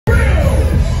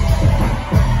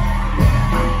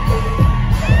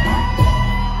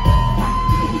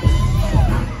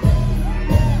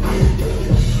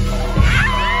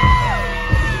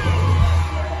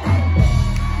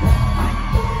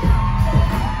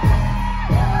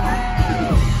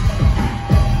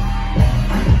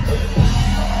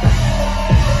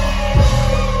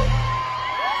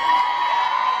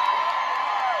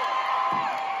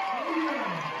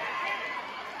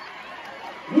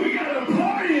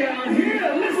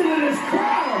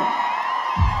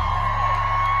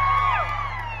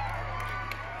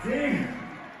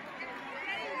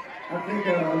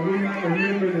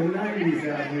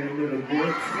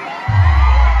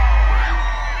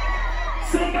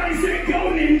Everybody say go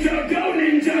ninja, go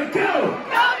ninja, go! Go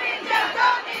ninja, go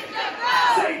ninja, go!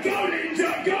 Say go ninja,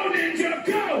 go ninja,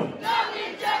 go! Go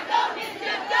ninja, go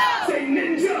ninja, go! Say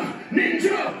ninja,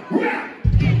 ninja, rap!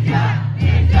 Ninja,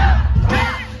 ninja,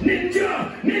 rap! Ninja,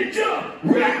 ninja,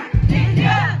 rap!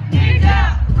 Ninja, ninja,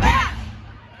 rap!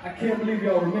 I can't believe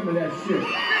y'all remember that shit.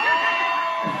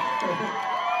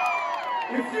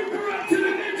 If you grew up to the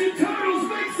Ninja Turtles,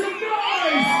 make some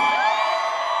noise!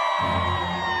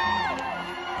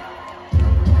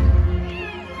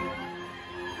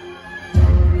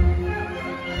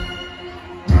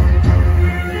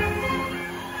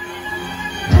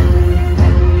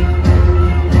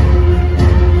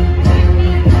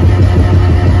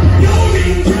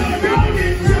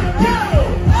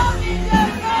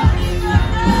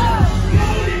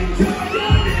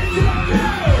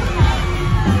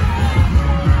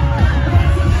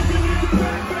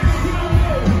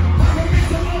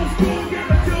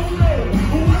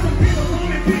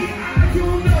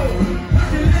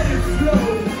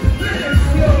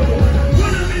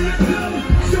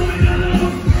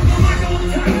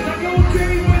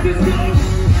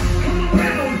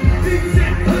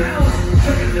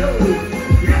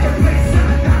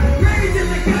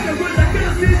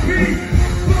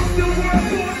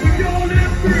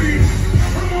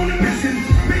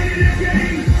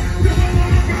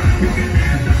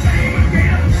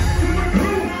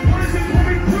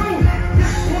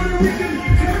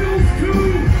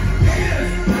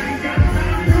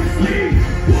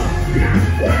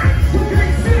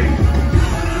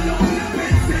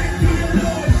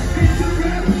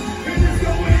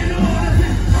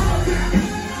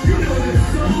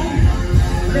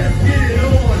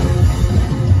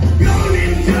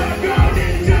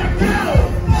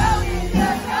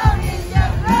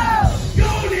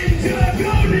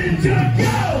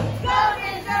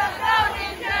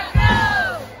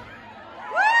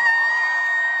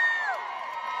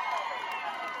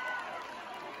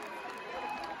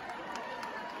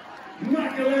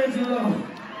 Michelangelo.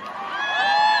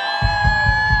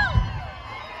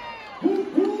 Whoop,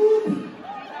 whoop.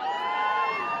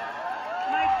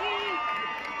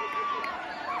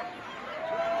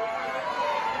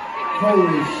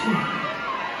 Holy shit.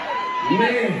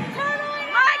 Man.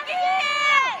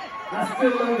 I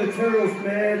still love the Turtles,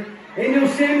 man. Ain't no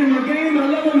shame in my game. I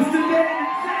love them still there today.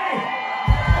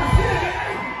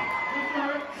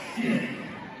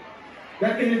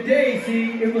 Back in the day,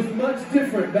 see, it was much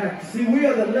different back. See, we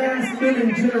are the last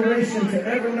living generation to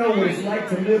ever know what it's like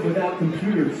to live without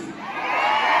computers.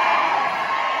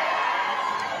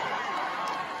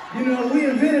 You know, we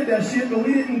invented that shit, but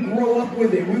we didn't grow up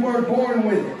with it. We weren't born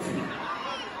with it.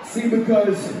 See,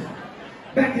 because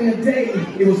back in the day,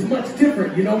 it was much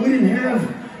different. You know, we didn't have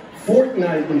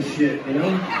Fortnite and shit, you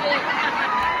know?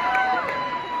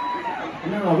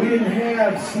 No, we didn't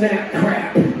have Snap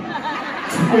Crap.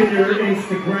 Twitter,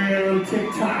 Instagram,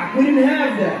 TikTok. We didn't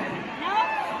have that.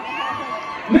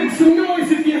 Make some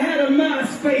noise if you had a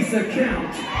MySpace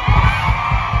account.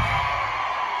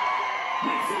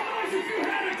 Make some noise if you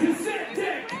had a cassette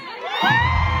deck.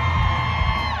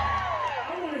 I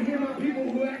want to hear my people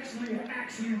who actually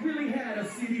really had a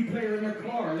CD player in their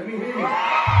car. Let me hear you. I'm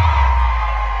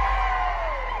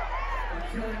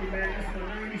telling you, man, that's the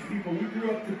 90s people. We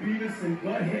grew up to Beavis and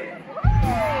Butthead.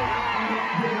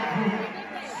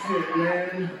 Shit,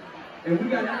 man. And we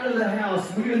got out of the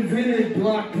house. We invented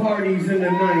block parties in the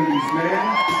 90s,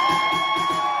 man.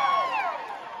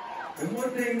 And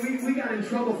one thing, we got in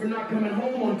trouble for not coming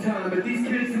home on time, but these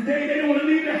kids today, they don't want to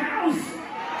leave the house.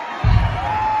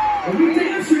 And we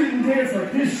damn sure didn't dance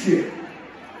like this shit.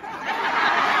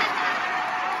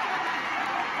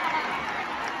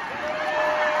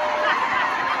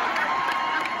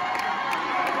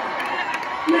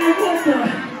 Man, what the?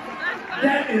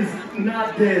 That is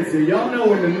not dancing. Y'all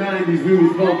know in the 90s we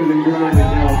was bumping and grinding,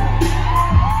 y'all.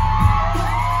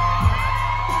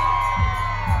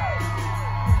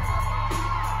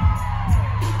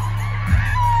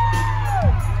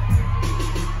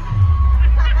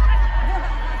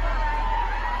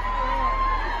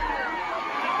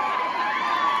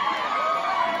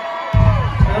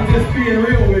 I'm just being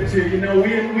real with you. You know,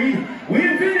 we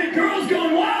invented Girls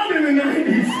Gone Wild in the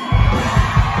 90s.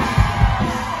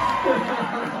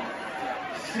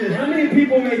 Shit, how many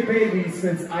people make babies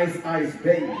since Ice Ice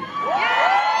Baby?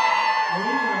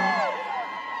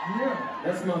 Yeah,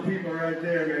 that's my people right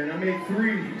there, man. I made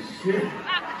 3. Shit.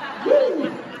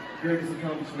 Woo! Greatest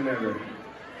accomplishment ever.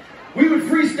 We would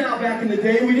freestyle back in the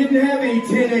day. We didn't have any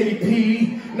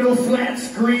 1080p, no flat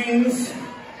screens.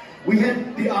 We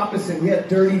had the opposite. We had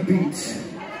dirty beats.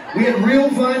 We had real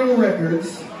vinyl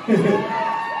records.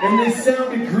 and they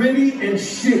sounded gritty and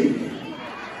shitty.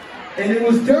 And it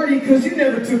was dirty because you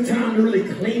never took time to really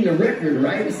clean the record,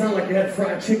 right? It sounded like it had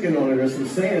fried chicken on it or some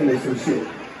sand or some shit.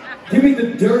 Give me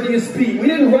the dirtiest beat. We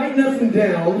didn't write nothing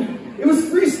down. It was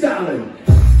freestyling.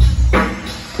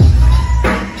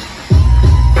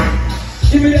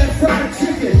 Give me that fried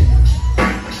chicken.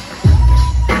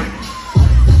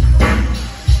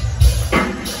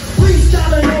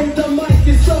 Freestyling on the mic,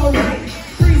 it's alright.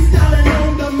 Freestyling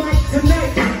on the mic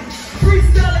tonight.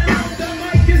 Freestyling on the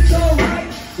mic, it's alright.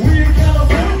 We in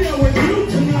California with you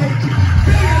tonight.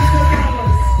 Billions of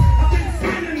dollars, I've been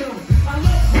spending them. I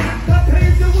love rap, I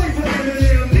paved the way for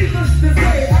Eminem. Needless to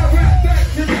say, I rap back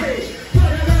today.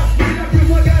 But enough, beat up you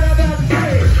forgot about Dre.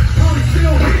 I'm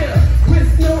still here,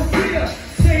 with no fear.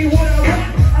 Say what I want,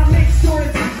 I make sure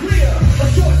it's clear. A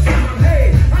short time, hey,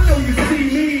 I know you see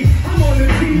me. I'm on the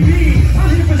TV, I'm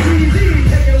here for CD.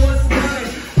 Taking what's mine,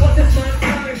 but that's my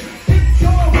time.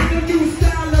 Picture with the new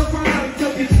style of rhyme,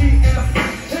 WTF.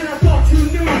 And I thought you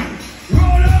knew.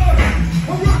 Roll up,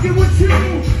 I'm rocking with you.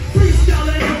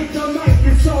 Freestyling on the mic,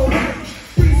 it's alright.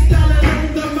 Freestyling on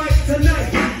the mic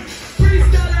tonight.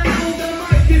 Freestyling on the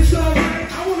mic, it's alright.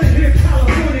 I wanna hear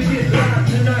California get live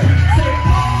tonight. Say,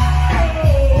 oh,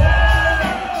 oh,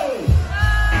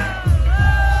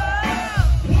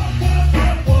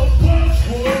 whoa,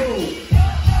 whoa.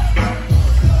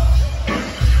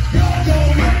 Y'all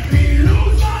gon' make me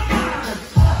lose my mind.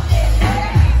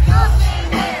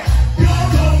 Y'all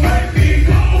gon' make me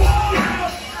go all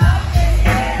out.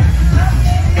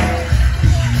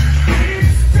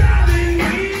 It's driving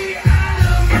me out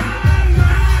of my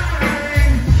mind.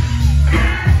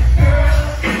 That girl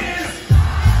is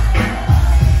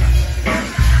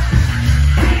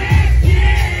can't get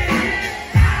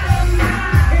it out of my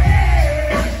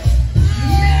head.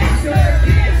 Makes her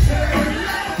kiss her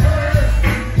lover.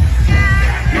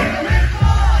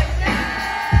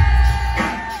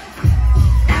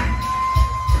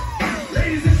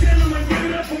 Ladies and gentlemen, give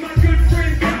it up for my good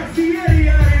friend Garcietti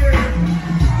out here.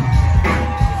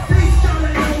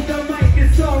 Freestyling on the mic,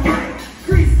 it's alright.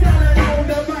 Freestyling on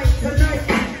the mic tonight.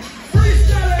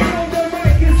 Freestyling on the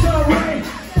mic, it's alright.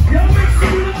 Y'all make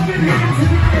some love in here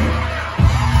tonight.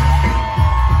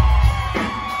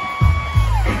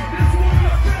 This is one of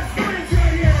my best friends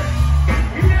right here.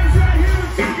 He lives right here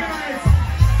with you guys.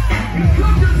 He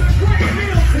cooked us a great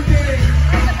meal today.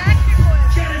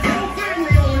 Got his whole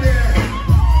family over there.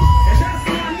 And that's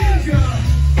my ninja.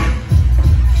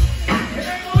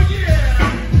 Hell yeah.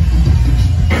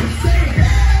 Say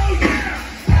hell yeah.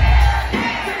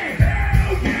 Say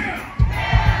hell yeah.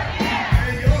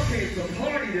 Man, y'all came to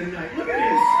party tonight. Look at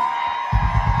this.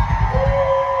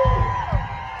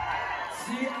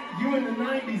 See, you in the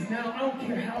 90s now, I don't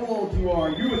care how old you are.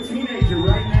 You're a teenager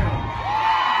right now.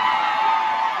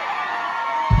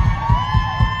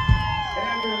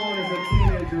 Everyone is a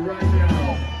teenager right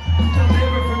now. Don't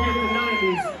ever forget the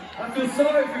 90s. I feel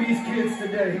sorry for these kids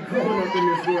today growing up in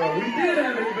this world. We did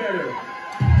have it better.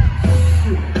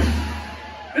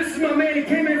 This is my man. He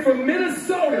came in from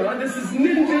Minnesota. This is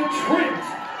Ninja Trent.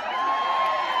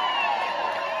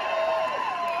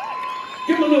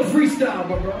 Give him a little freestyle,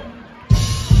 bro.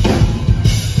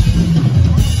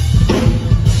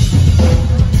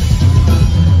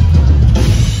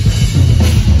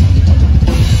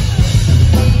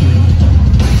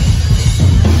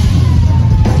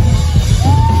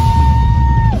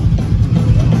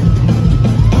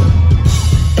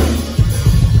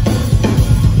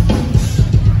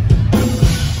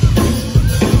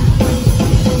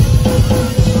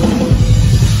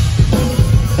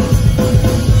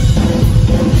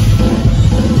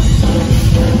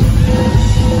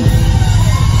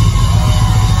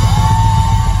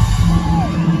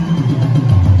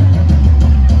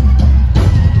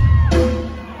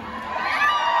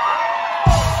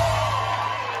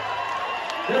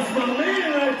 That's my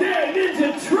man right there, Ninja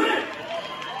Trent.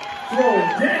 Throw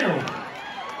it down.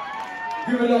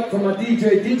 Give it up for my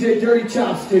DJ Dirty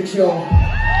Chopsticks, y'all. Oh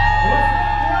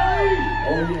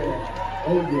yeah,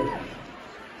 oh yeah.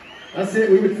 That's it,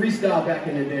 we would freestyle back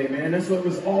in the day, man. That's what it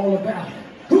was all about.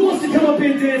 Who wants to come up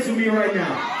here and dance with me right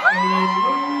now?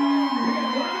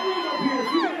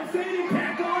 If you got a fanny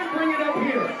pack on, bring it up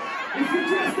here. If you're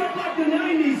dressed up like the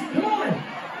 90s, come on.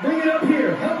 Bring it up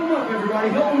here. Help them up, everybody.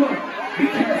 Help them up. Be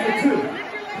careful, too.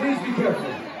 Please be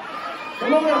careful.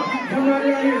 Come on up. You can come right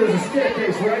around here. There's a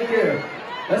staircase right there.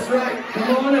 That's right.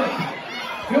 Come on up.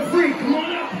 Feel free. Come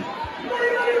on up.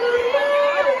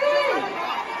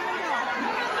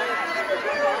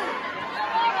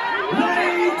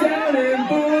 Lay down and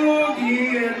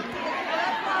boogie and...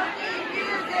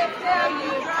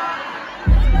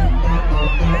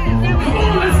 Come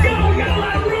on, let's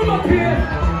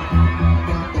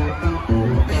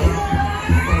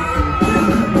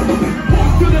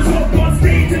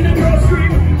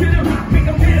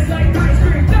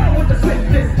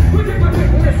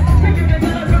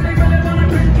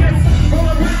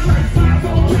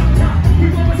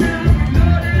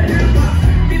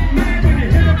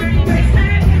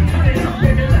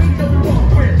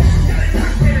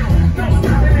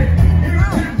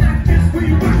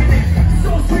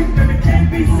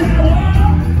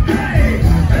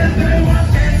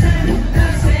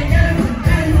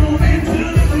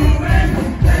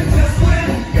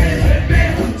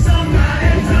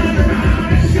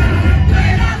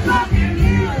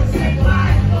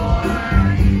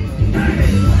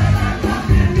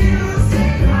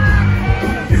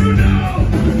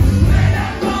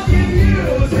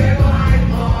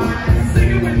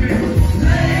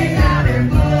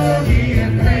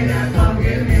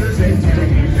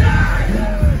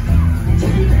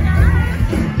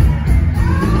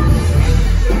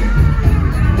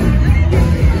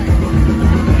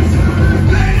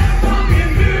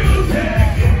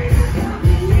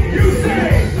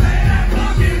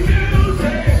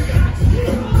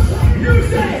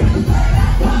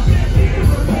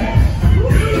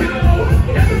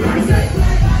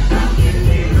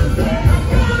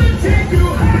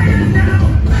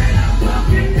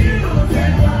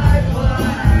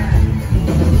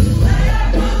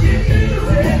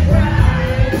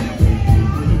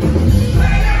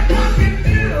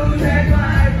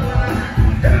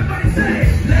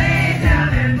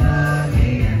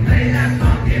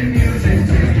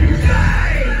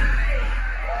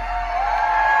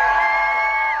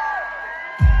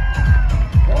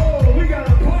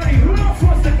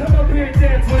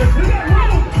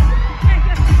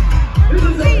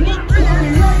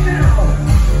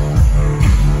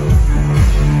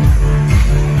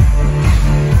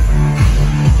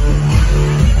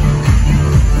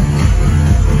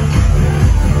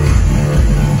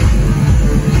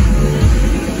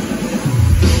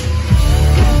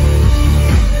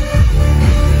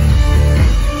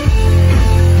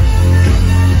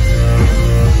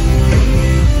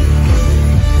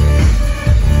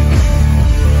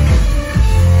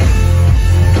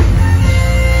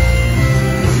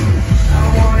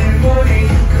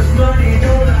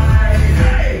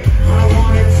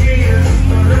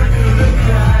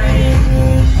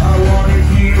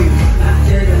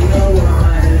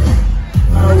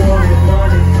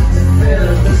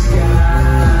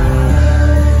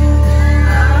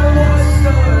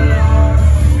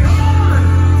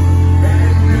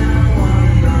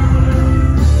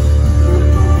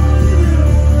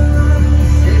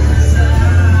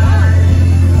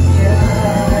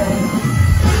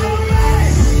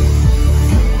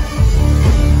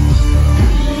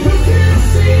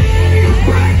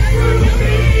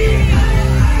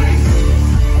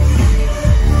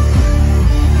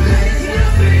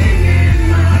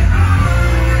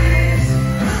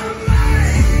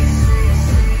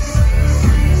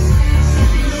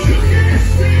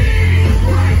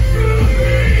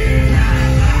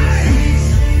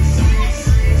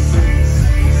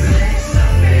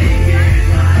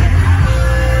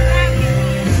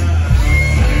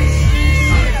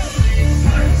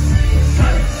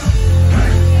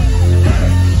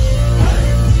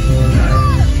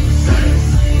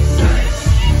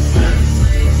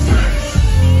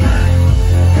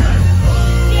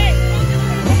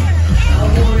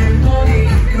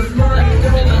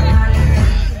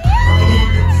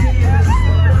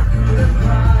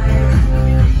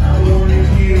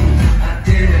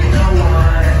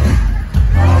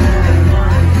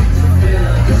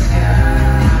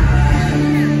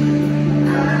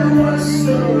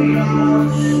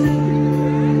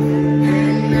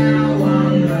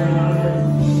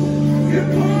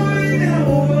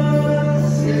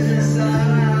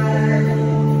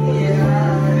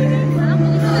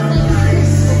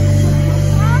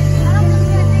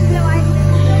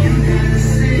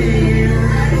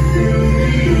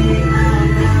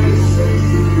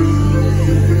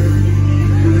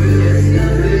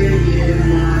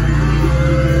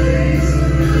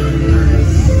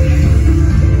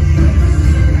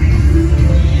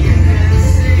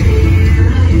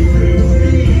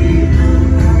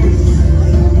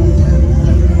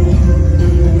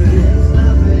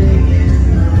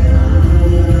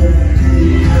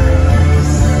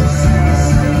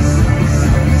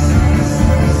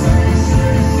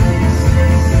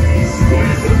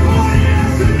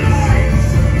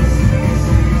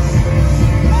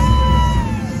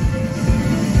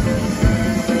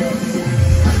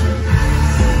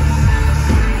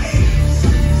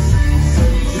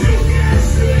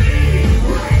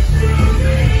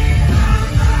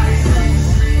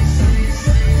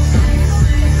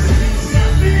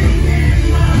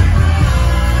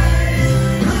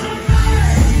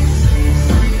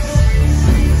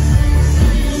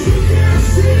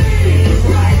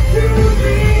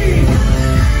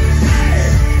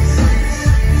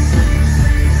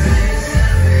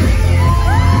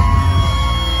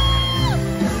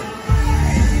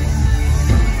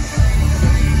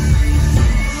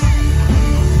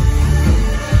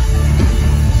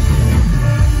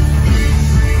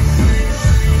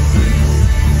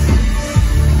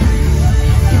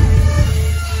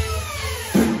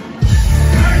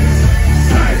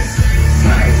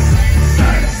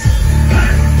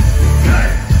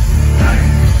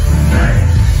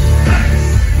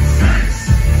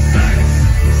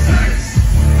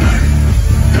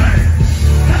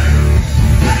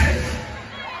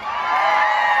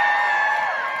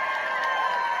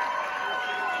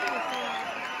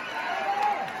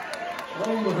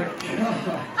my God.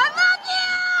 I love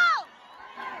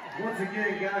you! Once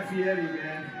again, Guy Fieri,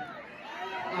 man.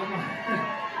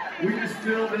 We just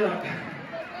filled it up.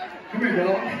 Come here,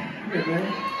 dog. Come here, man.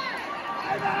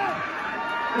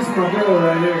 This is my brother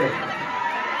right here.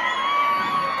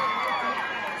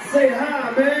 Say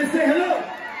hi, man. Say hello.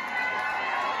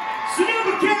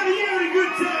 Sonoma County, you having a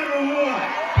good time or what?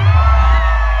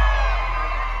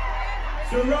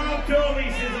 So Rob told me, he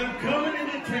says, I'm coming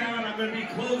into town, I'm going to be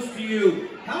close to you.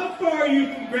 How far are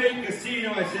you from Great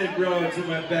Casino? I said, bro, it's in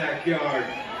my backyard.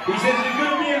 He said, is it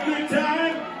going to be a good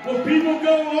time? Will people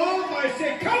go off? I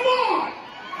said, come on!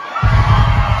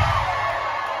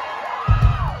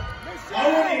 I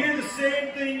want to hear the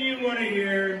same thing you want to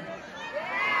hear.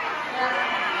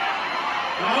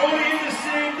 I want to hear the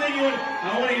same thing you want.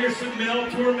 I want to hear some Mel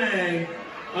Torme.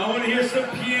 I want to hear some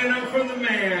piano from the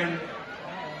man.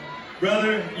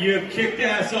 Brother, you have kicked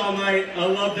ass all night. I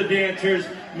love the dancers.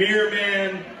 Mirror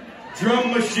Man,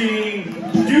 Drum Machine.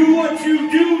 Do what you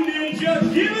do, Ninja.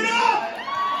 Give it up!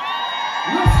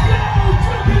 Let's go!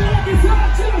 Jumping like it's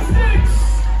hot to the sticks.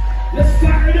 Let's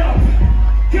fire it up.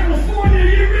 California,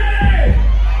 you ready?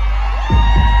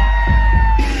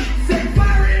 Say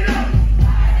fire it up.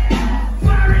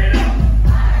 Fire it up.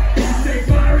 Say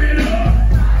fire it up.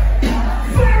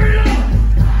 Fire it up.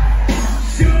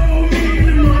 Show me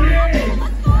the money.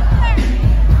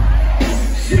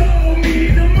 Show me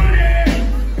the money.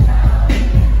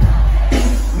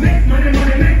 Make money,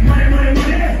 money, make money, money,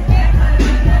 money.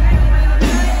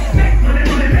 Make money,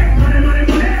 money, make money, money,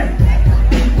 money.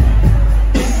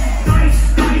 Ice,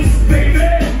 ice, baby.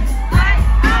 Ice,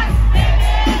 ice,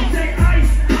 baby. Say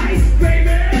ice, ice,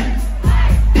 baby.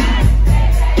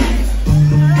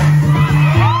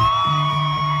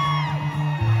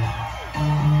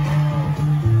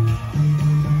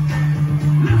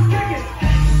 Let's kick it.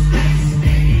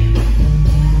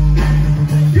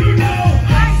 You know.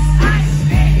 Ice, ice,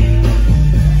 baby.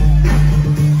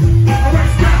 All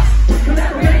right, stop.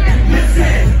 Collaborate.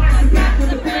 Listen. I come back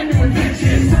with a brand new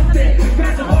invention. Something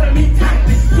grabs a hold of me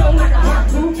tightly. Flow like a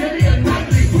harpoon, Kelly and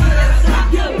Knightley. Why did I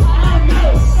stop? Yo, I'm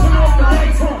low. Turn off the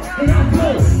lights on, and I'm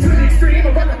low. To the extreme, I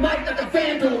run the mic like a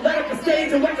vandal. Light up the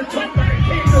stage and wet the trunk like a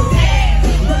candle. Let the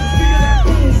speed of that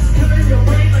boom come in your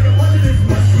brain like a poisonous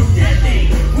mushroom. Deadly.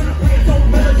 When I play a dope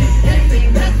melody, anything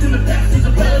that's to the best is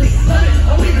ability. Love it,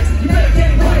 I'll leave it. You better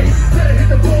get away. Better hit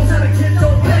the balls how the kids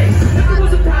don't play. If it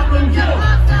was a problem, yo.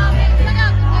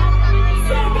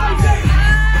 Somebody say,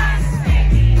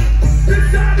 this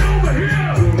side over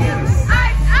here.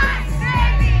 Ice, ice,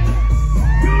 baby.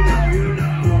 You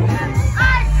know.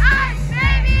 Ice, ice,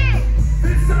 baby.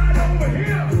 This side over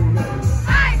here.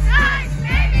 Ice, ice,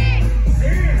 baby.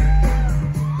 Yeah.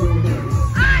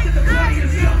 Ice, The party ice.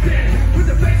 is jumping. With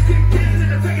the bass kicked in and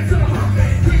the seconds are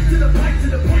humping. Quick to the pipe, to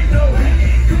the point, no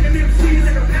hanging. Cooking them cheese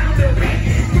like a pound of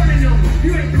bacon. Burning them,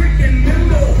 you ain't quick and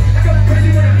nimble. I go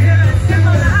crazy when I hear that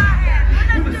cymbal.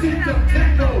 With the seats of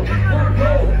techno, on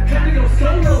roll, coming on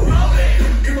solo.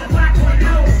 In my black one,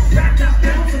 no. Back top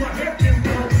down so my hair can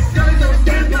go. Guns on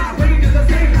standby, waiting till the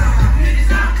same high.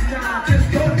 Stop now, just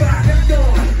go back, let's go.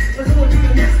 Let's go to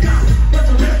the next stop. Let's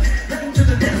go left, heading to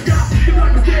the next stop. You got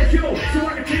my dead yo, so I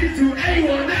can take it to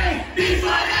A1A.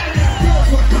 Girls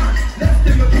were hot, left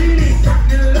in bikini.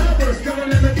 Talking lovers, coming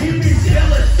in bikinis.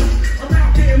 Jealous, I'm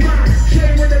out getting mine.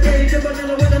 Shame with the rage, of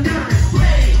vanilla with a nine.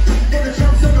 Play for the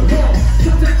chumps on the wall.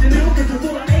 Chumps acting ill 'cause they're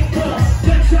full of 8 ball.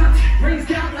 Gunshots rings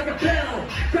down like a bell.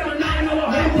 Grab a 9 or a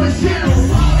whole one shell.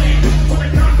 Falling on the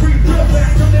concrete floor,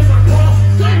 back up in my car.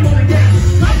 Slam on the gas,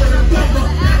 up on the bumper.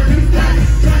 Never do that.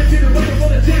 Trying to get away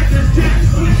before the dancers dance.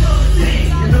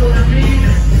 You know what I mean?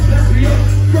 Let's be up,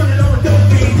 running on the dope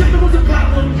beat. If there was a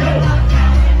problem, yo.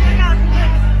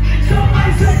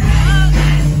 Somebody say.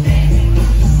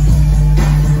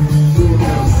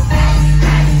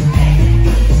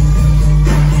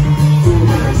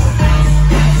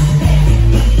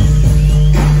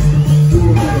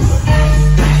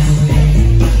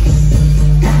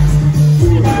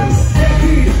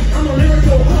 I'm a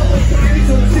lyrical poet,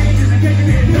 standing on the stages and getting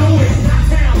it knowing. My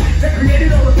town that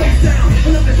created all the bass sound. I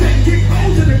love the same kick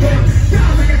holes in the ground.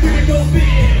 Sounds like a critical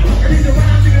feel. Everything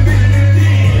around you can be the new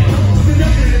deal. The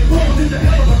nothing is closed is a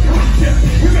hell of a concept.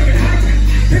 We make it happen.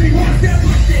 Anyone step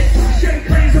like this. Shake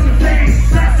plays on the face.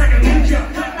 Fast like a ninja.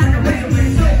 Cut like a razor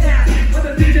blade so fast. What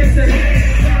the DJ say?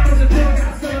 I was a drug,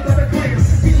 got some of the players.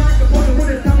 He like the point when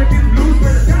it's time to get loose.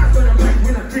 Where the top when I'm like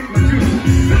when I drink my juice.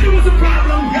 If there was a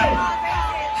problem, yo.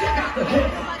 Check out the hook.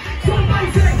 Somebody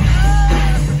say.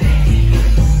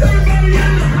 Everybody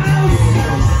in the house.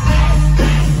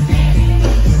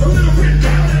 A little bit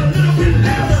louder, a little bit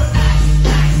louder.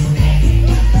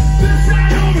 This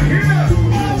side over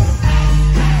here.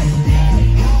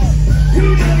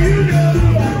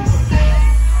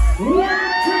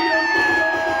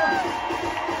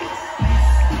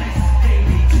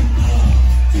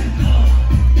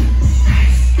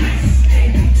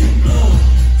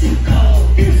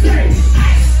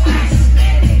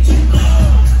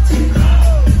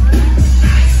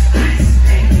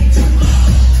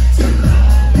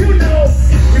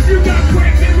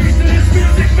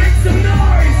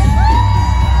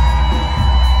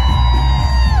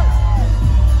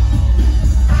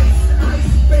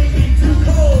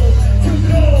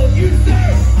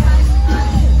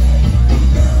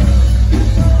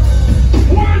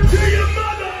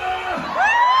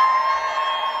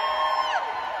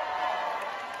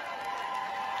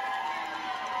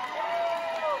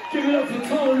 Give it up for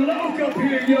Tone Loc up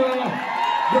here, y'all.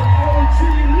 The OG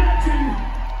legend.